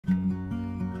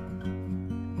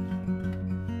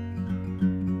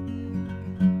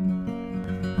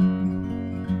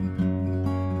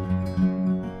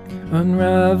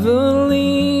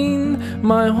unraveling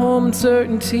my home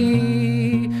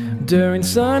uncertainty. During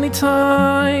sunny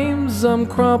times I'm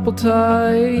crumpled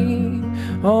tight.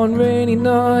 On rainy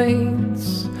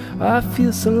nights I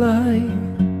feel so light.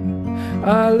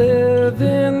 I live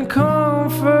in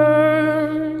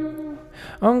comfort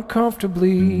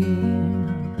uncomfortably.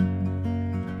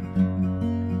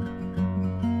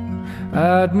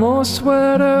 Add more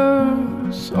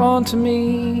sweaters onto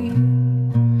me.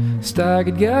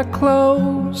 Staggered, get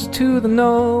close to the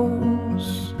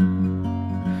nose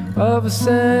of a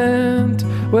saint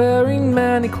wearing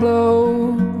many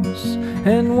clothes.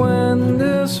 And when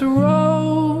this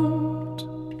road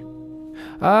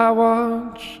I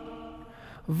watch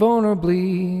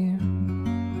vulnerably.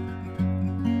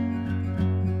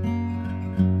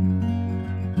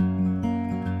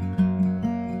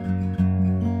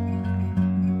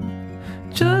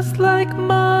 Just like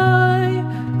my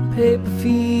paper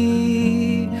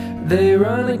feet, they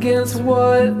run against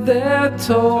what they're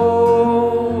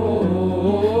told.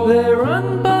 They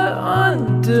run but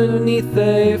underneath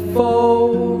they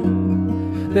fold.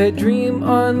 They dream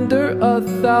under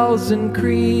 1,000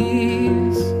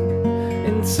 creeds.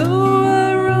 And so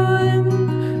I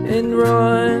run and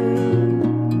run,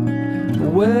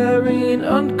 wearing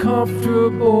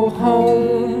uncomfortable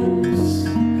homes.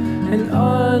 And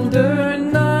under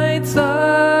nights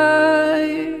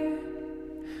I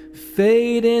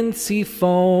fade and see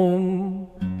foam.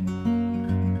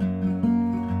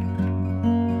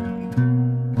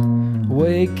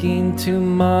 Waking to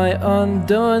my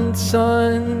undone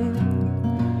sun,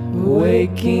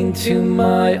 waking to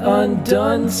my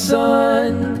undone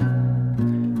sun,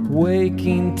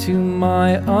 waking to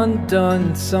my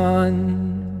undone sun.